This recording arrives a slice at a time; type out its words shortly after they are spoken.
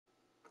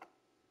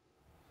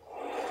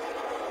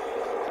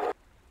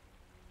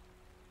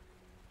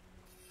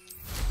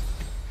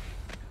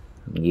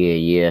Yeah,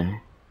 yeah.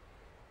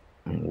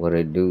 What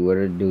it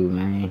do,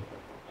 man?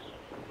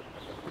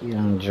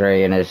 Young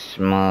Dre and this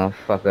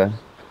motherfucker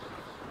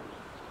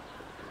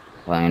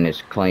playing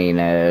this clean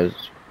ass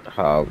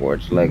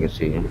Hogwarts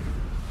Legacy.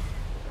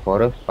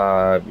 Quarter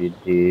five, you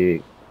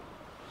dig?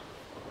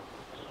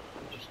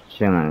 Just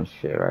chilling and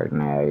shit right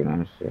now, you know what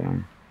I'm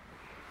saying?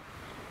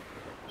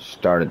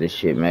 Started this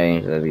shit,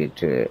 man. Let's get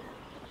to it.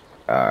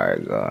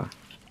 Alright, go.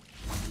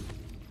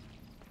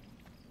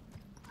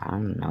 I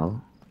don't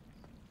know.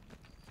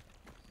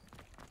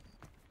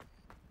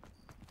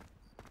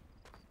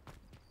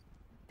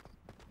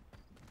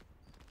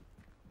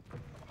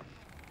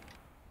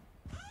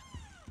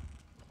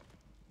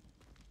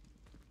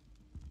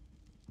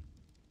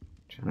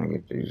 Trying to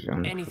get these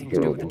Anything to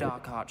do with the unforgivable.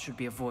 dark art should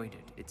be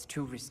avoided. It's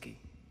too risky.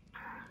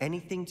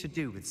 Anything to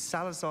do with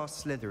Salazar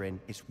Slytherin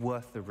is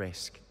worth the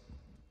risk.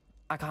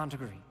 I can't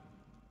agree.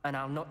 And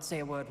I'll not say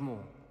a word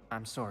more.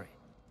 I'm sorry.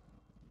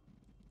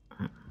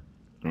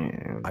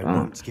 Yeah, I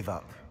won't give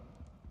up.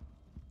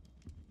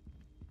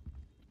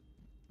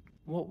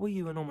 What were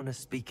you and Ominous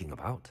speaking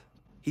about?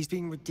 He's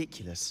being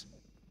ridiculous.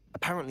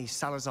 Apparently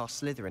Salazar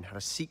Slytherin had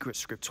a secret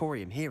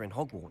scriptorium here in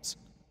Hogwarts.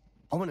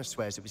 Ominous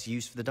swears it was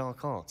used for the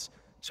dark arts,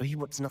 so he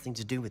wants nothing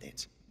to do with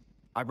it.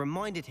 I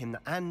reminded him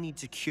that Anne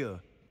needs a cure.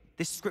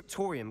 This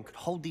scriptorium could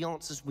hold the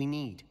answers we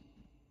need.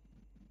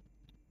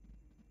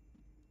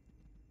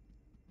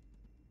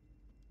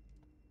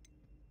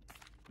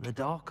 The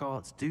dark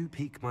arts do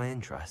pique my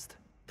interest.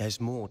 There's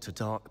more to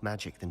dark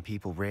magic than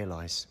people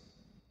realize.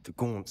 The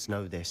Gaunts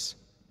know this.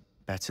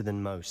 Better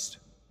than most.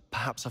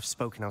 Perhaps I've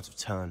spoken out of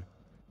turn.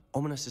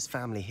 Ominous's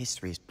family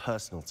history is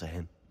personal to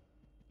him.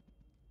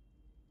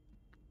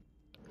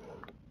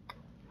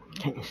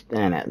 Can't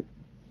stand that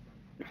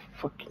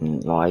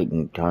fucking light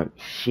and dark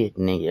shit,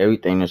 nigga.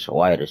 Everything that's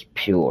white is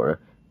pure.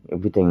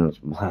 Everything that's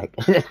black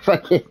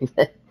fucking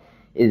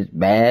is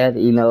bad.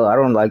 You know, I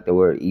don't like the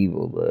word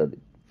evil, but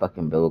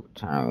fucking biblical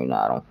term. You know,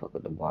 I don't fuck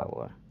with the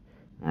Bible.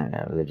 I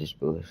that religious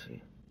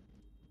bullshit.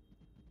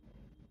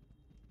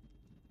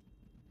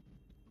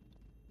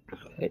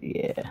 But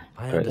yeah,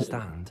 I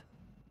understand.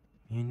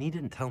 You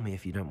needn't tell me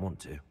if you don't want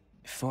to.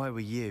 If I were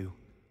you,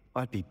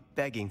 I'd be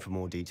begging for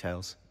more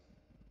details.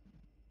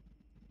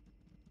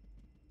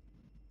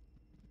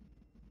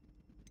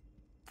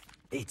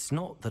 It's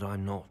not that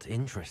I'm not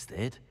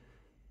interested.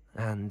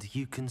 And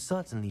you can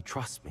certainly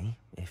trust me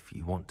if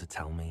you want to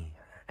tell me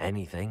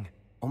anything.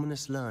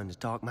 Ominous learned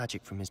dark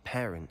magic from his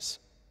parents.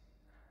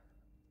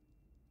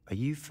 Are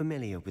you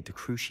familiar with the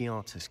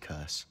Cruciatus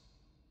curse?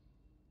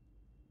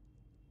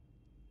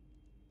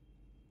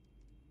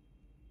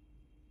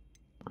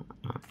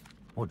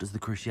 What does the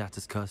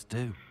Cruciatus curse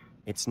do?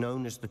 It's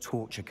known as the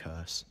torture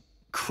curse.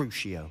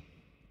 Crucio.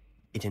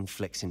 It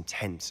inflicts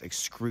intense,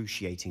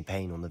 excruciating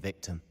pain on the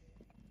victim.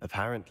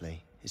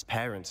 Apparently, his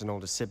parents and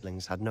older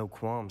siblings had no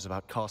qualms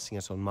about casting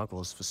it on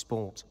muggles for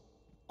sport.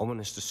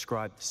 Ominous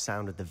described the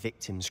sound of the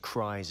victim's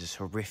cries as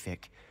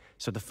horrific,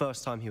 so the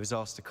first time he was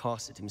asked to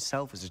cast it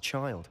himself as a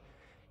child,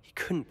 he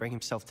couldn't bring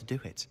himself to do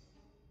it.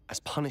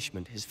 As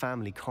punishment, his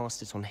family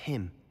cast it on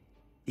him.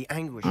 The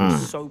anguish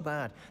was so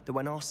bad that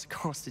when asked to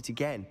cast it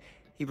again,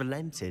 he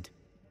relented.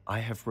 I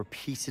have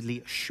repeatedly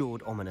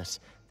assured Ominous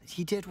that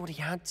he did what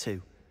he had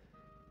to,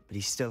 but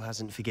he still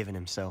hasn't forgiven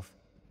himself.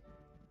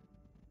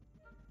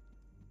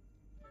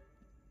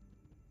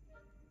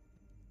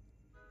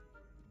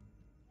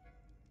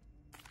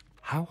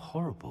 How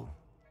horrible.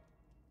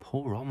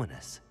 Poor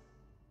Ominous.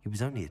 He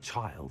was only a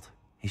child.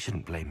 He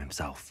shouldn't blame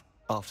himself.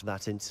 After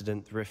that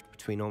incident, the rift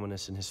between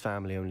Ominous and his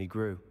family only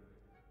grew.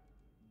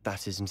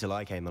 That is until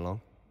I came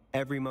along.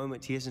 Every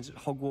moment he isn't at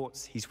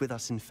Hogwarts, he's with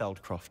us in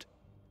Feldcroft.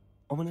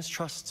 Ominous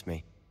trusts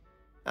me.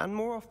 And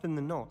more often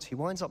than not, he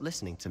winds up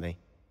listening to me.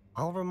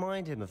 I'll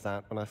remind him of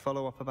that when I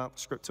follow up about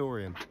the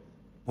scriptorium.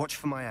 Watch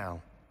for my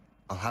owl.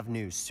 I'll have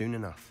news soon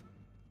enough.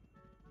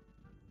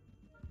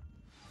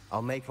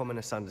 I'll make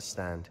Ominous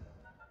understand.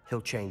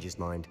 He'll change his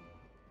mind.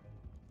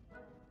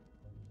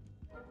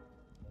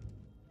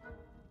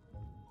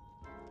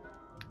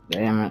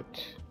 damn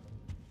it.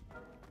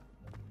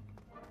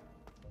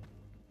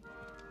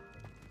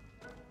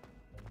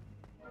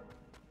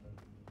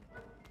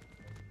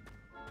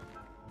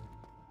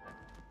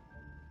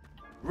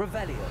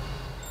 Revelio.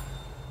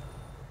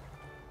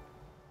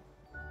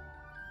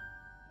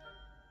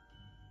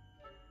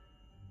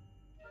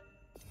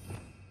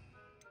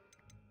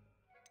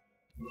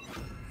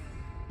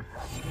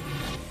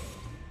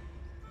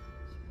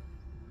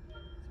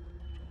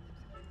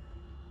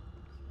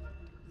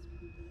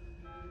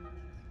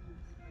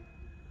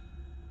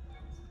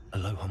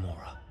 Aloha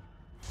Mora.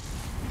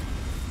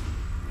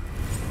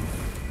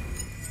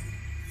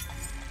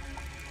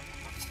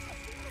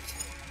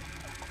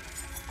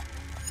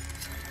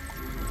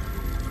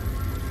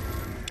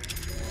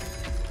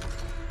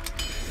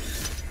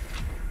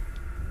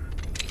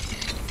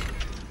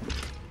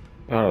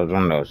 That was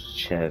one of those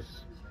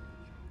chests.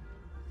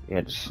 You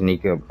had to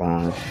sneak up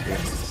on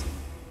shit.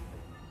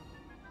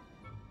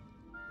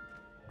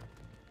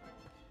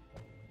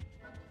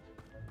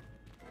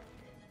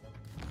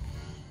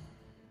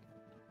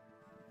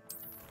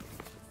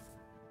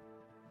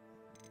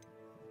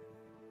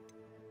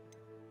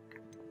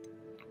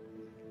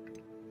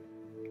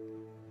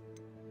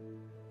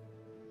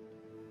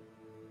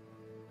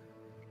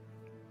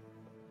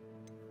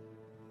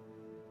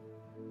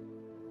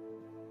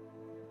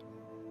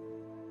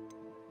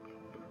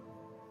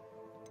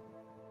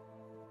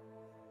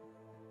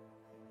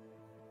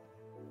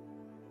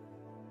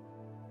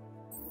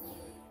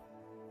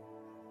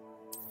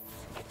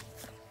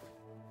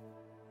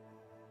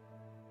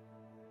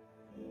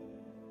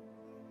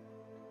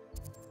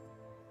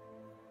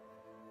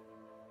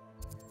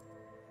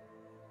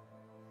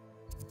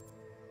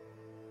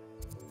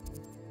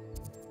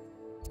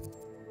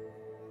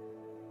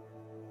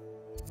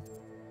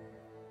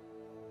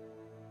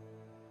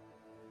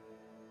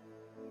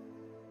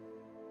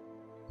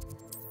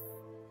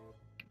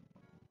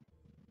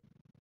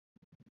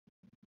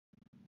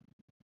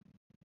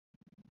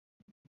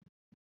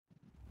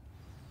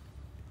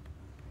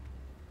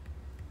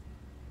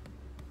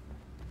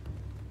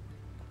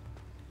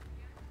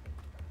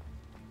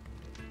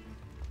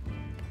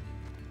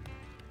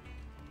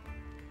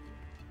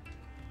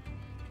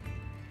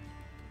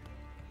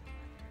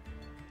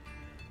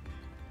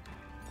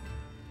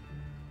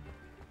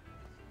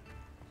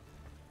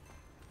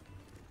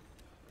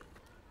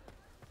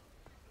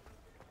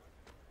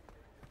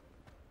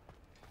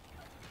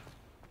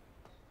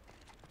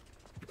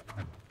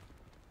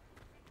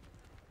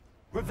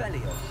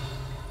 Revelio.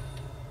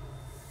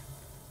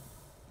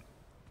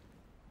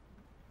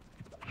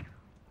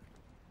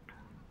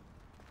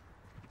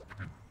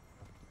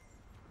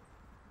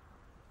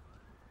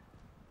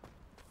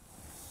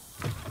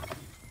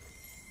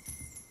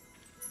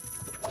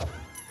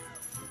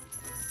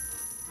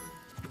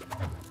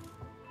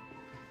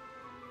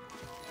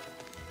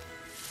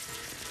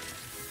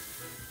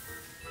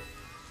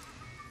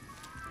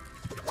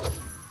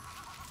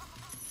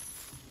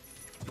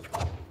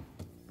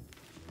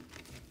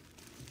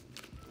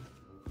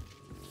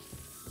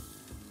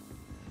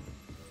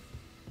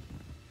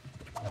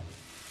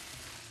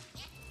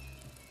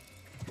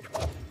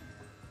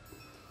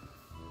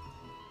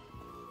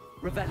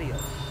 Revelio.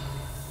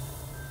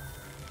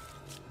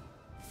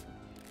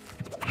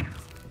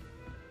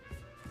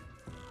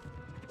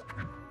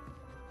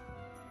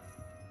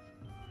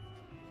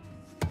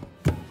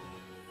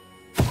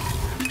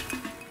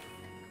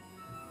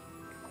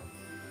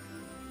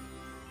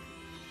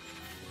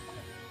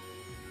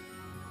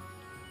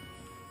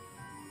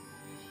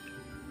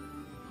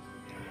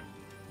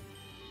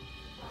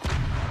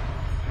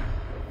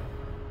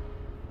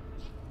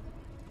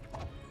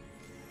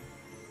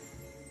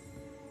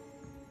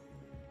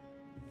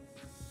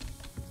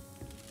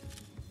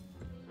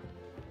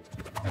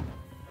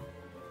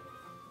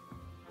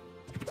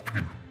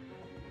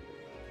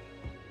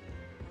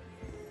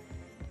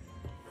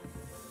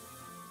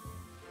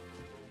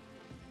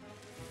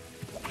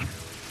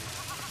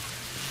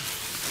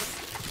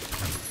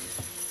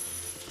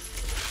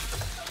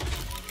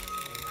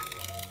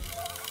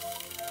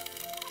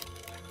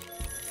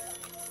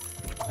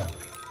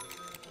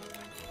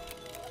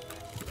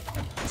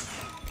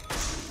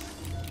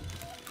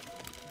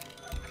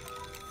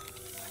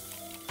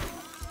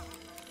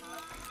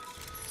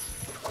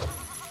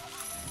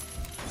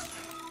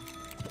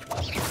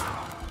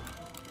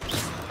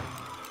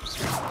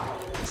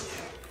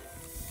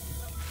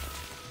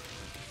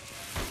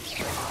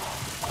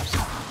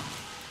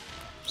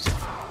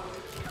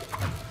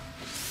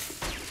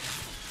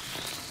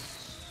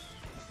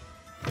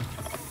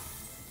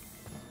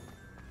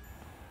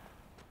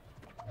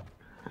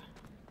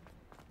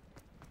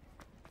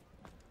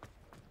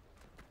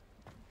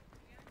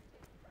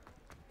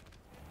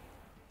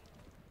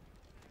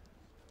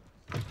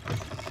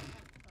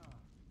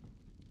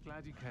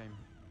 Glad you came.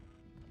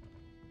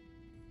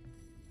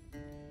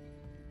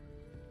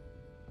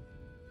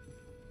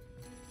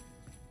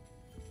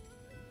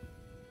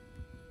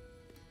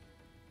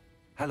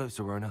 Hello,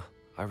 Serona.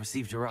 I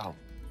received your owl.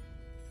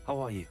 How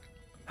are you?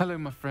 Hello,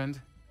 my friend.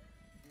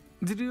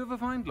 Did you ever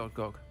find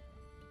Lodgok?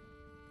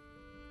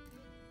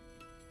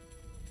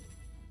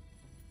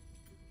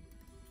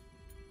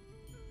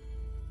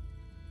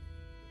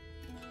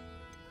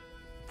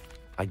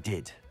 I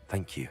did,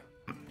 thank you.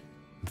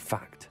 In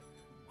fact,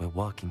 we're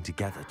working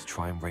together to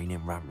try and rein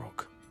in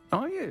Ramrock.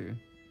 Are you?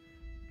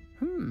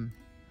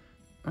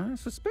 I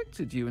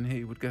suspected you and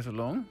he would get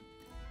along.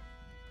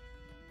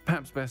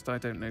 Perhaps best I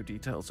don't know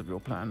details of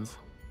your plans.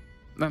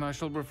 And I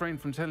shall refrain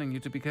from telling you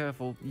to be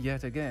careful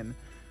yet again.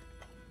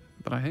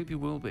 But I hope you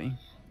will be.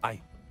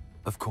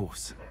 Of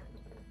course.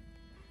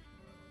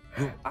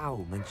 Your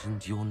owl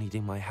mentioned you're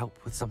needing my help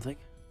with something?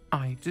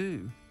 I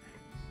do.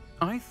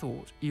 I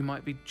thought you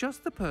might be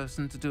just the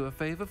person to do a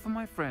favor for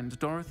my friend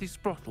Dorothy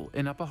Sprottle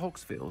in Upper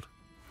Hogsfield.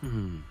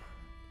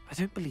 I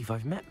don't believe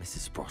I've met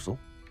Mrs. Sprottle.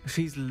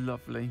 She's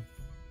lovely.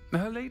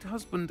 Her late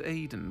husband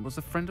Aidan was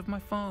a friend of my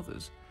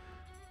father's.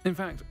 In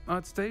fact,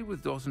 I'd stay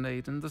with Dot and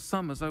Aidan the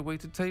summers I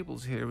waited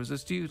tables here as a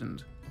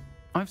student.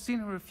 I've seen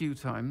her a few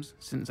times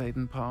since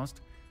Aidan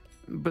passed,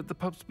 but the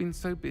pub's been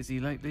so busy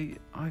lately,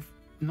 I've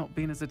not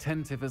been as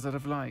attentive as I'd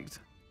have liked.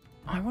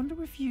 I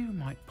wonder if you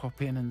might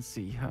pop in and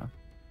see her.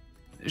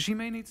 She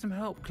may need some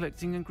help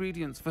collecting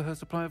ingredients for her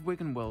supply of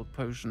Wiggenweld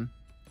potion.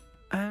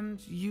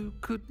 And you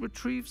could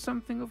retrieve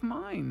something of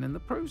mine in the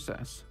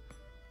process.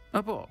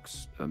 A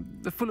box,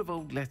 full of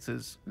old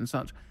letters and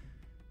such.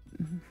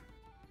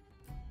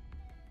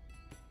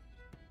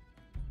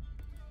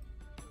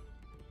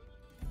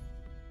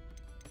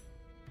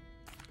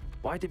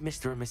 Why did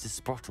Mr. and Mrs.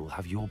 Sprottle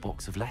have your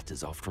box of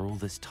letters after all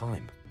this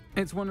time?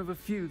 It's one of a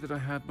few that I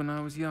had when I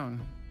was young.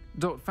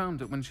 Dot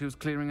found it when she was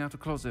clearing out a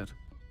closet.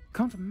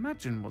 Can't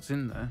imagine what's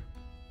in there.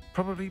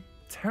 Probably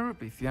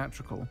terribly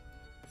theatrical.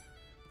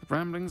 The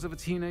ramblings of a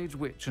teenage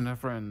witch and her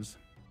friends.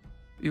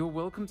 You're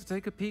welcome to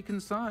take a peek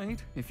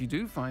inside, if you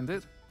do find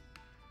it.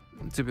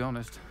 To be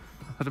honest,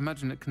 I'd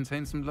imagine it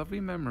contains some lovely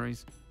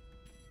memories.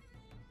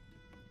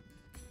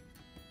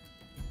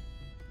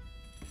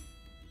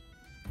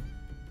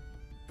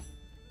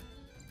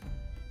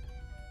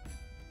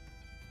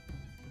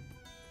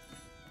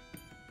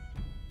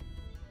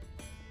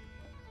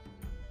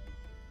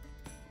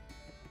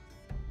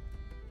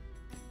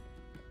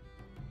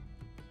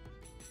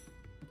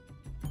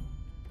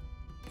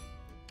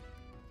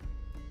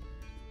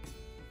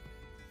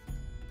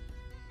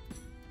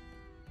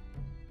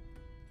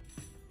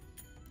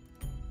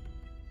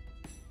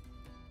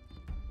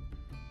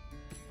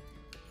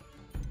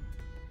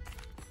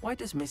 Why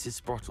does Mrs.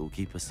 Sprottle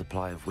keep a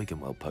supply of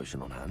Wiggenweld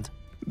potion on hand?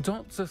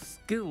 Dot's a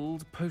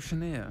skilled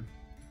potioneer.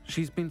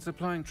 She's been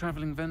supplying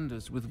traveling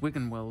vendors with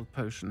Wiggenweld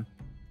potion,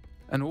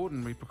 an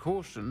ordinary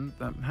precaution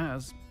that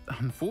has,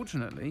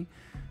 unfortunately,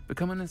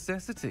 become a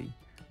necessity,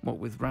 what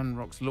with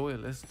Ranrock's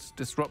loyalists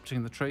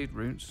disrupting the trade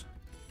routes.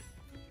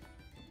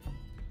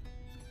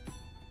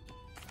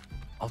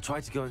 I'll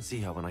try to go and see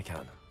her when I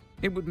can.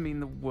 It would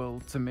mean the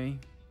world to me,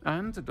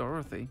 and to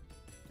Dorothy.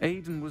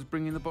 Aiden was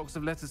bringing the box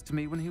of letters to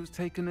me when he was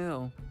taken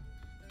ill.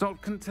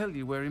 Dot can tell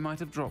you where he might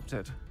have dropped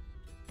it.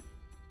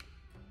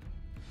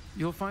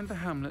 You'll find the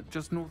hamlet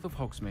just north of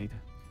Hogsmeade.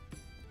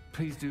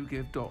 Please do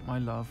give Dot my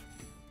love.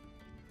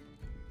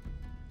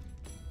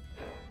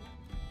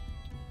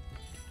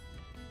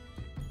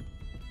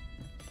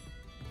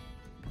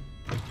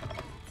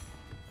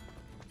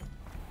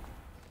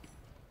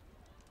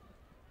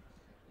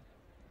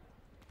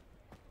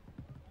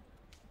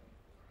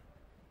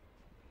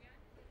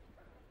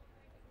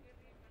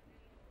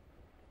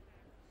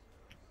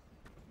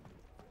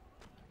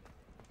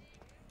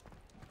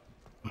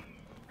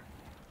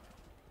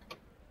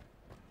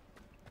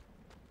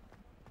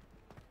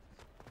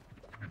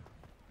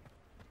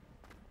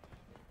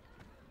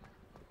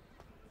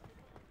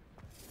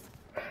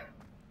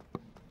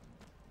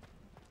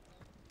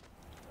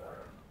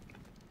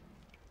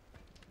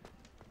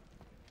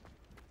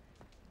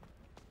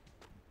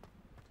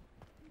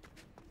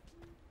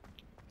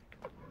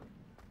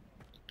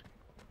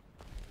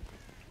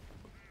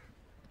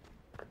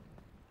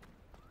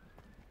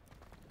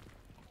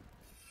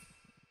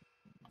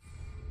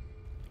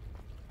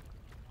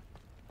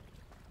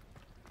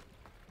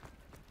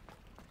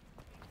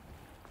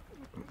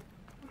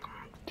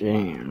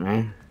 Damn,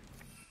 man.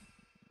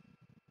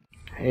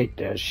 I hate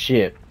that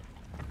shit.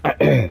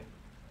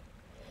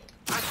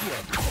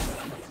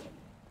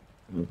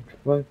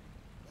 What?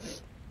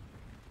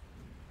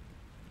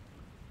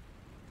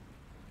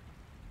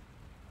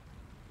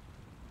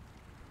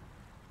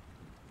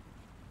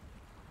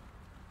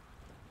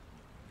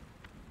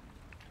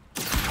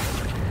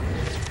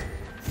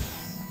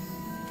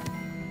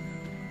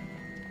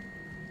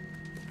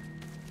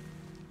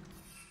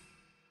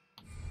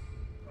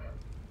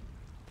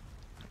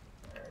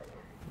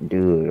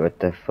 Dude, what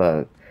the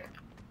fuck?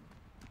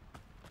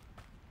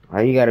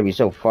 Why you gotta be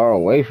so far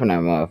away from that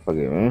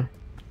motherfucker, man?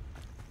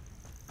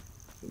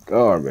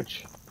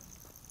 Garbage.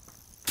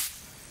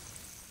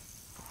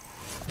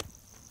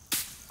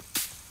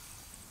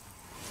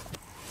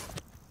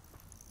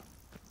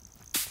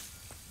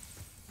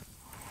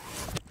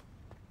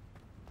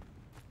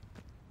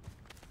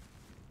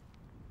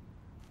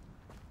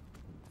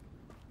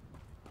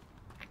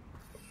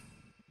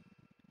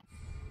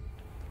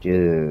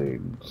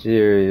 Dude,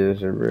 serious,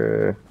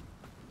 bro?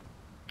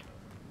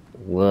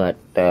 What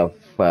the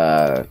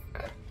fuck?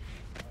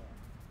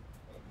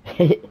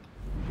 I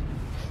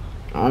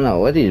don't know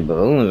what these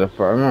balloons are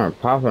for. I remember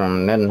popping them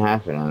and nothing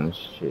happened on this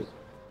shit.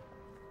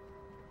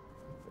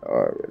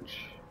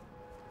 Garbage.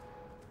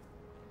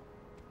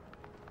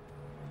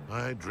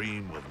 I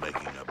dream of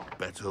making a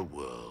better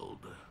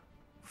world.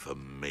 For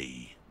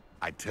me.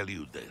 I tell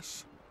you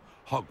this.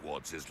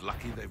 Hogwarts is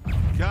lucky they've...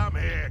 Come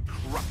here,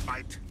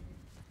 Crupmite!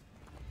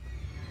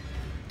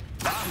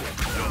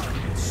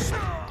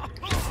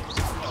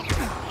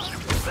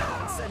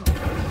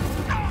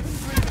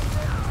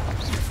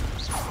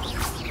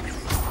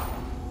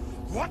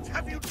 What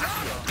have you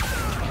done?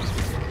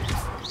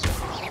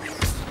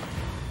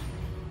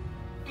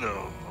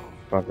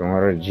 Fucking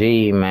what a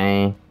G,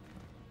 man.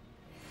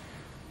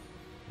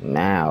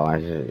 Now I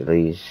just at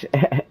least...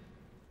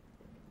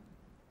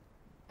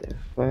 The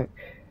fuck?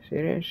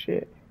 See that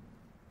shit?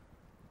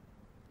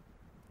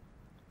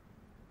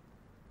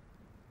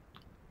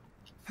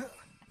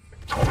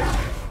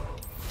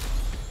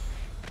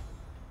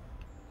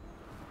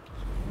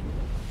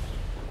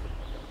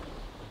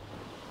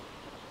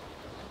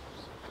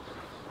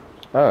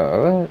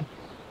 Oh, what?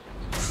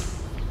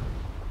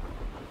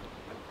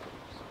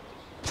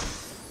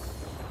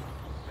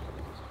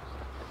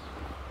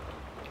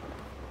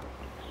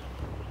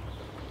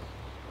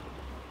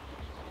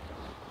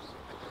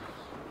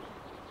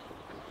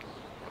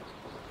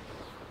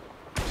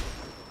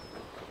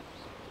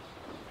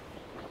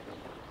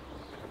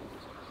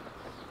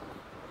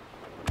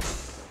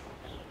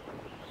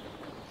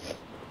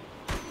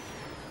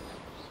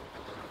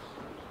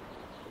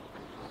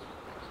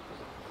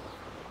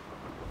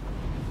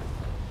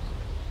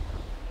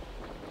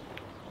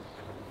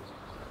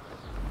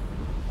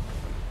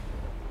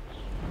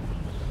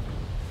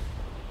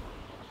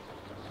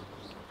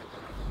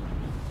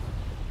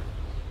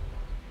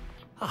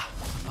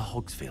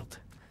 Hogsfield.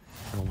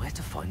 And where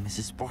to find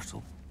Mrs.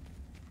 Sprottle?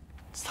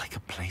 It's like a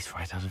place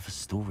right out of a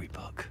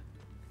storybook.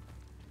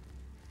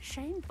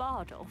 Shane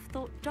Bardolph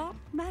thought dark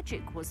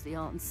magic was the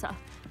answer.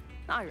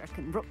 I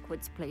reckon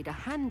Rookwood's played a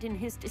hand in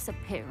his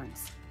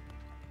disappearance.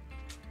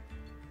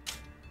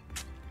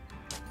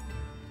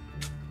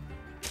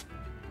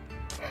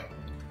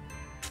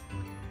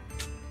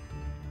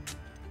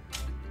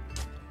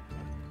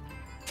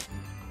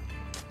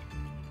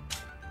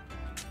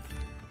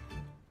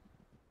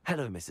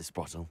 Hello, Mrs.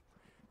 Sprottle.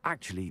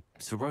 Actually,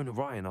 Sirona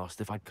Ryan asked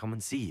if I'd come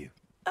and see you.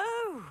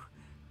 Oh,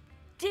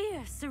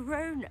 dear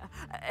Sirona,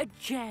 a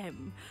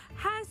gem.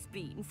 Has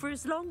been for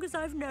as long as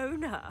I've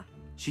known her.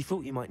 She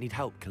thought you might need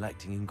help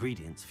collecting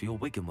ingredients for your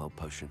Wiggenweld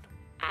potion.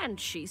 And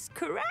she's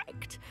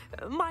correct.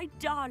 My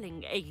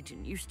darling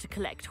Aiden used to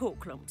collect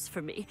Horklumps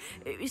for me.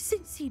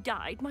 Since he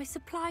died, my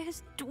supply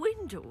has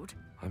dwindled.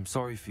 I'm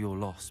sorry for your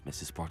loss,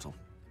 Mrs. Sprottle.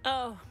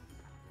 Oh,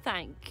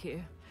 thank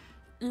you.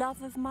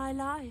 Love of my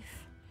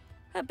life.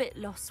 A bit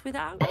lost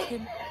without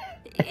him.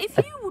 If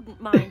you wouldn't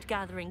mind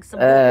gathering some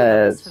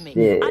Horklumps for me,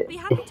 shit. I'd be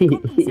happy to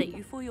compensate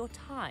you for your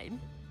time.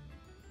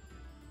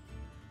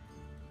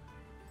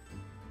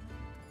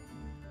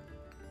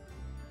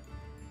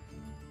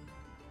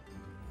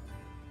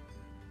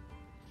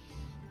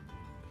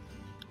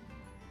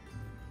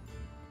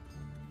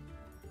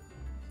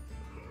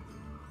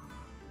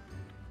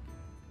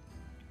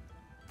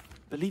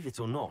 Believe it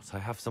or not, I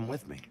have some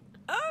with me.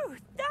 Oh,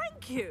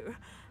 thank you.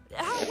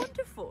 How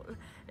wonderful.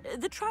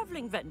 The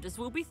travelling vendors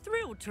will be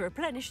thrilled to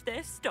replenish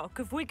their stock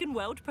of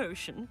Wiggenweld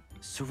potion.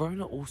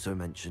 Sirona also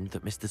mentioned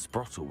that Mr.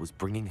 Sprottle was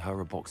bringing her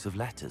a box of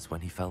letters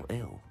when he fell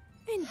ill.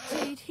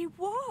 Indeed he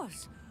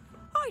was.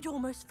 I'd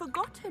almost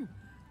forgotten.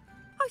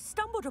 I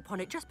stumbled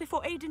upon it just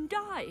before Aiden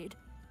died.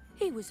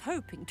 He was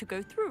hoping to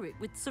go through it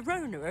with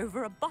Sirona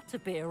over a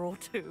butterbeer or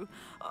two.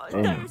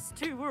 Those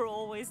two were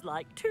always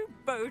like two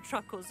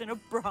bowtruckles in a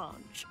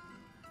branch.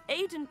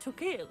 Aiden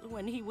took ill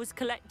when he was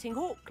collecting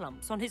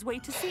Horklumps on his way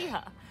to see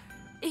her.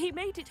 He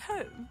made it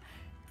home,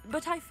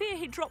 but I fear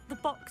he dropped the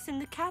box in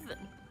the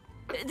cavern.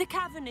 The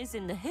cavern is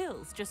in the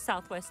hills just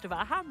southwest of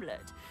our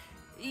hamlet.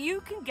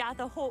 You can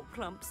gather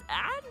Horklumps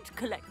and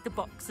collect the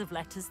box of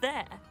letters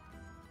there.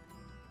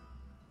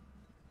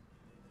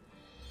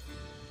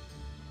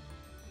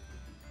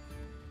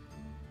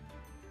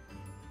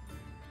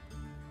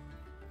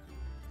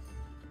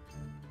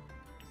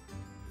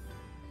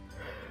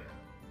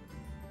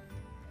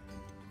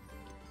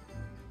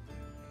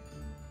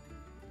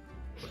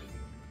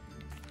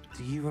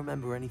 Do you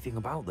remember anything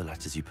about the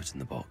letters you put in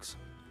the box?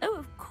 Oh,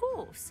 of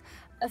course.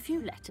 A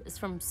few letters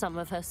from some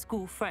of her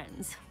school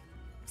friends.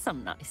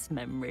 Some nice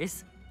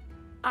memories.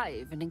 I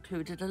even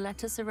included a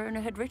letter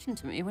Sirona had written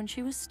to me when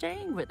she was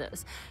staying with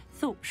us.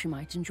 Thought she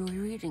might enjoy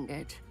reading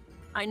it.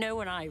 I know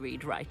when I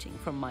read writing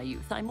from my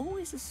youth, I'm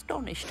always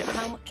astonished at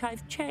how much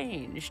I've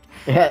changed.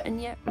 And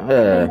yet,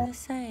 remain the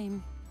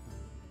same.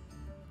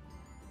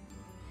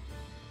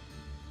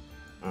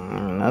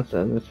 That's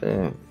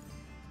it.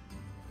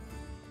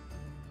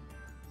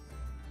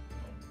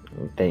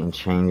 Everything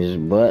changes,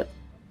 but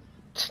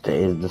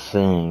stays the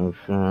same.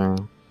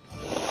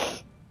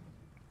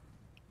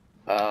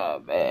 Oh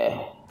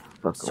man,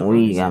 fucking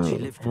weed got She me.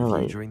 lived Feel with you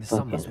like during the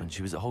summers fucking. when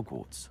she was at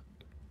Hogwarts.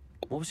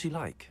 What was she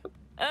like?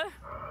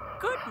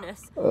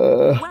 Goodness.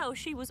 Well,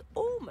 she was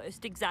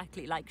almost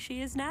exactly like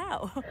she is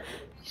now.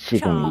 She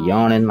been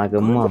yawning like a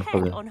good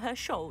head motherfucker. on her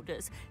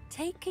shoulders,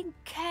 taking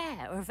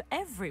care of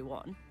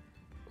everyone.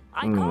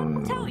 I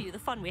can't tell you the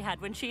fun we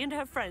had when she and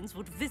her friends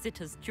would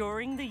visit us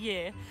during the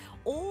year,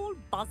 all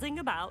buzzing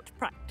about,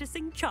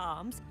 practicing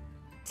charms.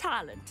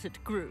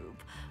 Talented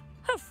group.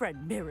 Her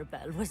friend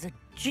Mirabelle was a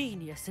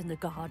genius in the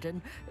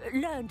garden.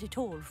 Learned it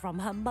all from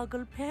her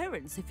muggle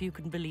parents, if you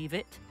can believe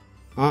it.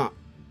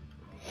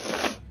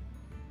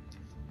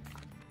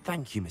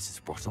 Thank you,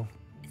 Mrs. Sprottle.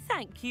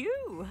 Thank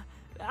you.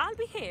 I'll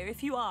be here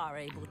if you are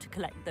able to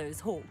collect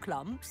those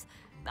Horklumps.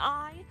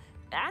 I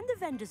and the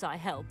vendors I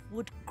help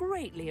would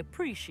greatly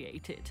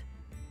appreciate it.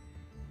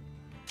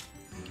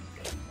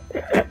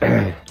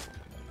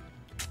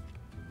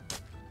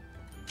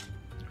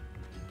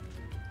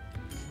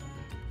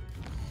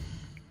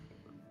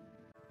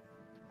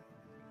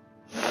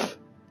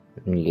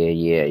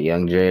 Yeah,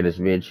 young Jadis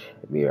bitch.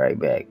 Be right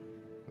back.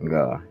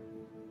 Go.